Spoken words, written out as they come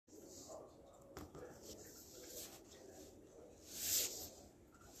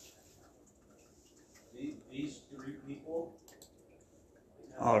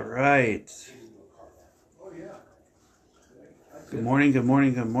right. Good morning, good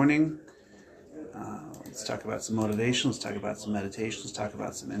morning, good morning. Let's talk about some motivation. Let's talk about some meditation. Let's talk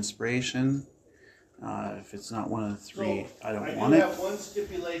about some inspiration. If it's not one of the three, I don't want it. I do have one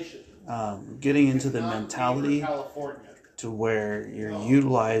stipulation. Getting into the mentality to where you're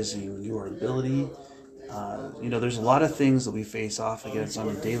utilizing your ability. There's a lot of things that we face off against on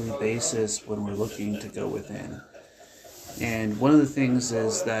a daily basis when we're looking to go within. And one of the things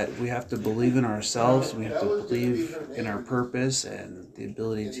is that we have to believe in ourselves, we have to believe in our purpose and the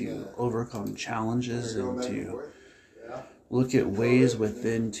ability to overcome challenges and to look at ways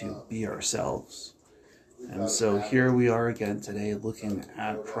within to be ourselves. And so here we are again today looking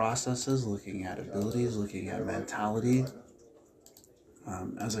at processes, looking at abilities, looking at mentality.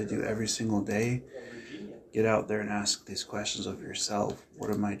 As I do every single day, get out there and ask these questions of yourself. What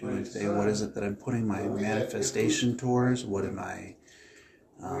am I doing today? What is it that I'm putting my manifestation towards? What am I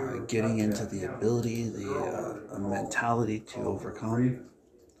getting into the ability, the mentality to overcome?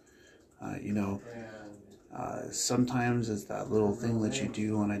 Sometimes it's that little thing that you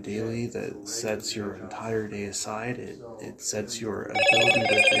do on a daily that sets your entire day aside. It sets your ability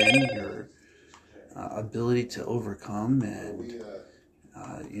within, your ability to overcome, and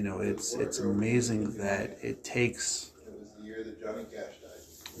it's amazing that it takes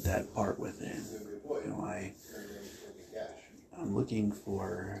that part within. I'm looking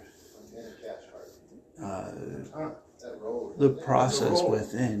for the process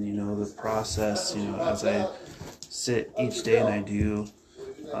within, the process, as I sit each day and I do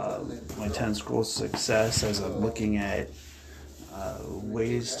my 10 scrolls of success, as I'm looking at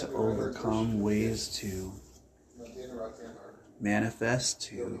ways to overcome, ways to manifest,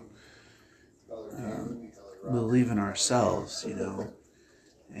 to believe in ourselves,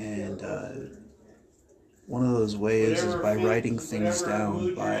 and one of those ways is by writing things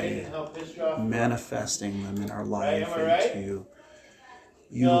down, by manifesting them in our life, and to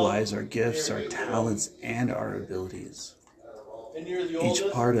utilize our gifts, our talents, and our abilities. Each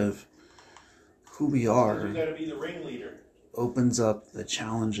part of who we are opens up the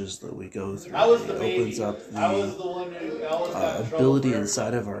challenges that we go through. It opens up the ability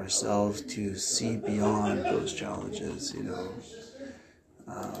inside of ourselves to see beyond those challenges,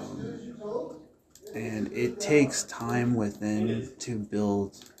 and it takes time within to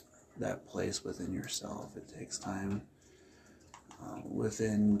build that place within yourself. It takes time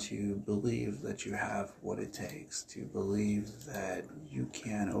within to believe that you have what it takes, to believe that you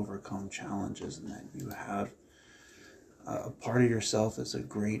can overcome challenges and that you have a part of yourself that's a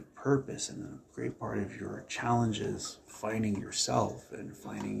great purpose, and a great part of your challenges finding yourself and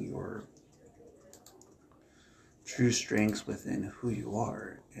finding your true strengths within who you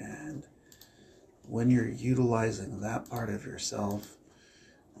are. And when you're utilizing that part of yourself,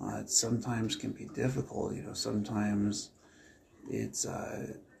 it sometimes can be difficult. Sometimes it's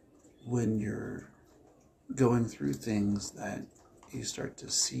when you're going through things that you start to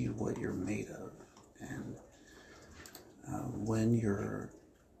see what you're made of. And when you're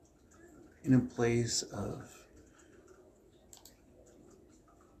in a place of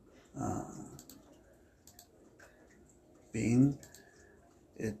being,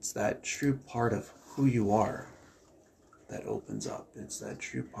 it's that true part of who you are that opens up. It's that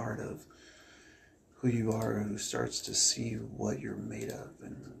true part of who you are who starts to see what you're made of.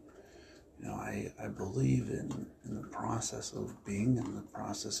 And I believe in the process of being, and the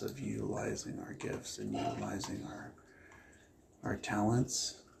process of utilizing our gifts and utilizing our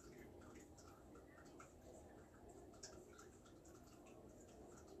talents.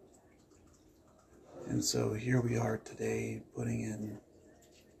 And so here we are today, putting in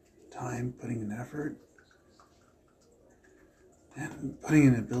time, putting in effort, and putting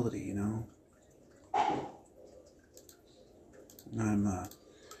in ability, And I'm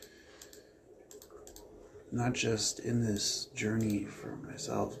not just in this journey for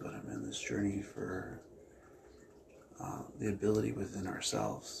myself, but I'm in this journey for the ability within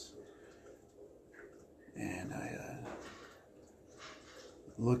ourselves. And I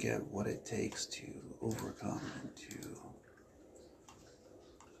look at what it takes to overcome and to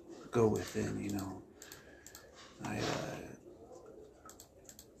go within, I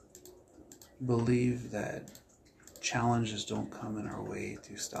believe that challenges don't come in our way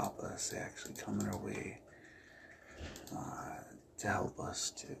to stop us. They actually come in our way to help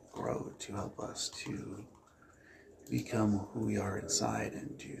us to grow, to help us to become who we are inside,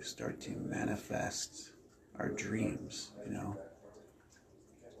 and to start to manifest our dreams,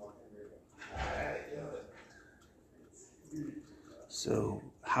 So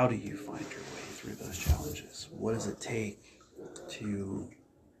how do you find your way through those challenges? What does it take to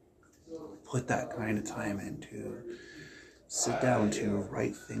put that kind of time in to sit down, to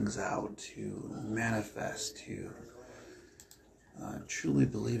write things out, to manifest, to truly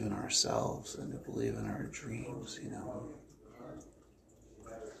believe in ourselves and to believe in our dreams, you know.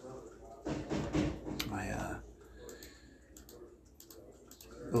 I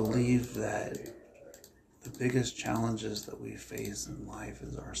believe that the biggest challenges that we face in life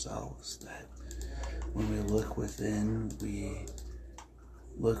is ourselves, that when we look within the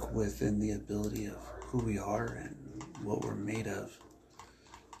ability of who we are and what we're made of.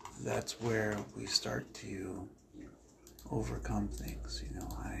 That's where we start to overcome things, you know.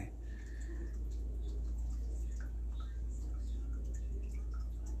 I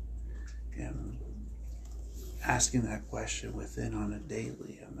am asking that question within on a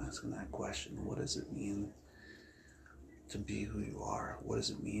daily. I'm asking that question, what does it mean to be who you are? What does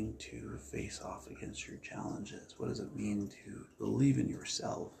it mean to face off against your challenges? What does it mean to believe in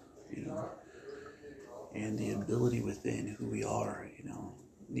yourself, you know? And the ability within who we are, you know,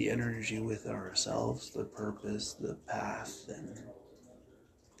 the energy with ourselves, the purpose, the path, and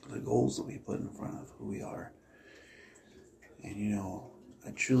the goals that we put in front of who we are. And, you know,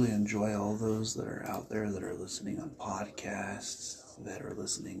 I truly enjoy all those that are out there that are listening on podcasts, that are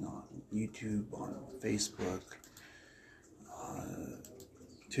listening on YouTube, on Facebook,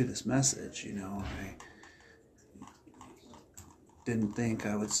 to this message. You know, I didn't think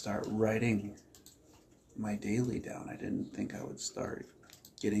I would start writing my daily down. I didn't think I would start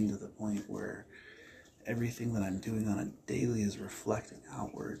getting to the point where everything that I'm doing on a daily is reflecting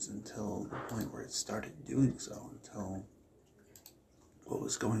outwards, until the point where it started doing so, until what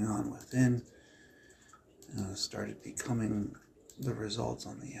was going on within started becoming the results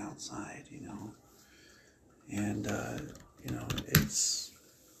on the outside, you know. And, you know, it's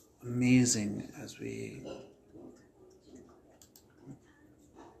amazing as we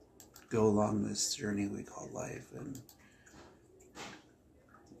go along this journey we call life, and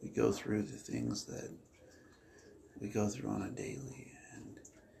we go through the things that we go through on a daily, and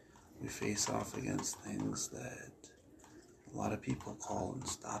we face off against things that a lot of people call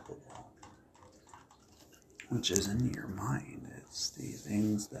unstoppable, which is in your mind. It's the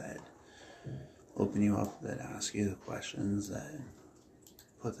things that open you up, that ask you the questions, that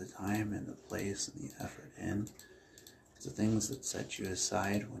put the time and the place and the effort in. It's the things that set you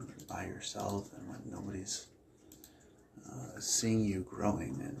aside when you're by yourself and when nobody's seeing you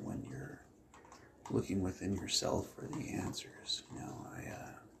growing, and when you're looking within yourself for the answers. You know, I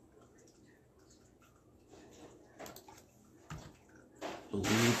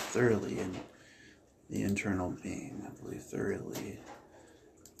believe thoroughly in the internal being. I believe thoroughly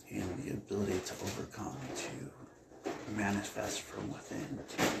in the ability to overcome, to manifest from within,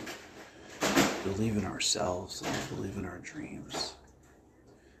 to believe in ourselves and believe in our dreams.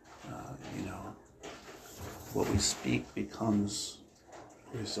 You know, what we speak becomes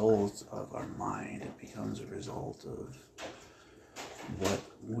a result of our mind. It becomes a result of what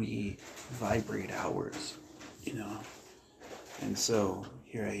we vibrate outwards, you know. And so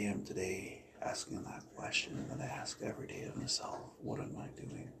here I am today asking that question that I ask every day of myself. What am I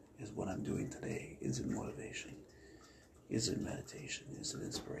doing? Is what I'm doing today, is it motivation? Is it meditation? Is it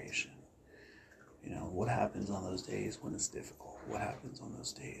inspiration? You know, what happens on those days when it's difficult? What happens on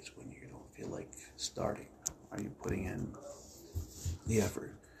those days when you don't feel like starting? Are you putting in the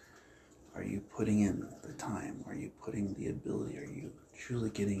effort? Are you putting in the time? Are you putting the ability? Are you truly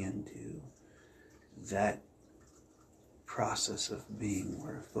getting into that process of being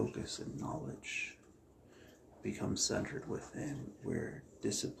where focus and knowledge becomes centered within, where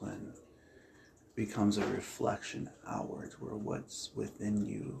discipline becomes a reflection outwards, where what's within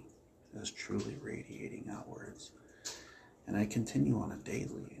you is truly radiating outwards? And I continue on a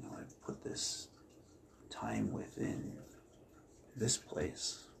daily, you know, I put this time within this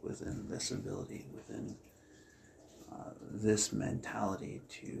place, within this ability, within this mentality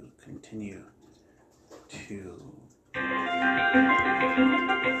to continue to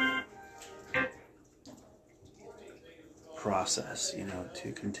process, you know,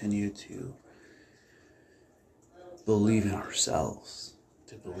 to continue to believe in ourselves,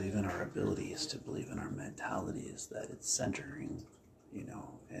 to believe in our abilities, to believe in our mentalities, that it's centering, you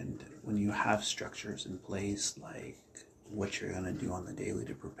know. And when you have structures in place, like what you're going to do on the daily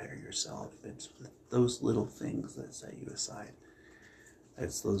to prepare yourself, it's those little things that set you aside.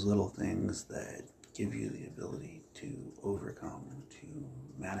 It's those little things that give you the ability to overcome, to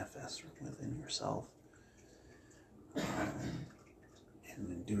manifest within yourself. And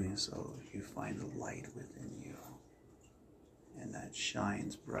in doing so, you find the light within you, and that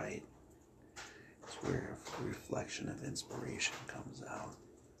shines bright. It's where a reflection of inspiration comes out.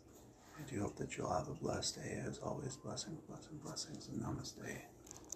 I do hope that you'll have a blessed day. As always, blessings, blessings, blessings, and namaste.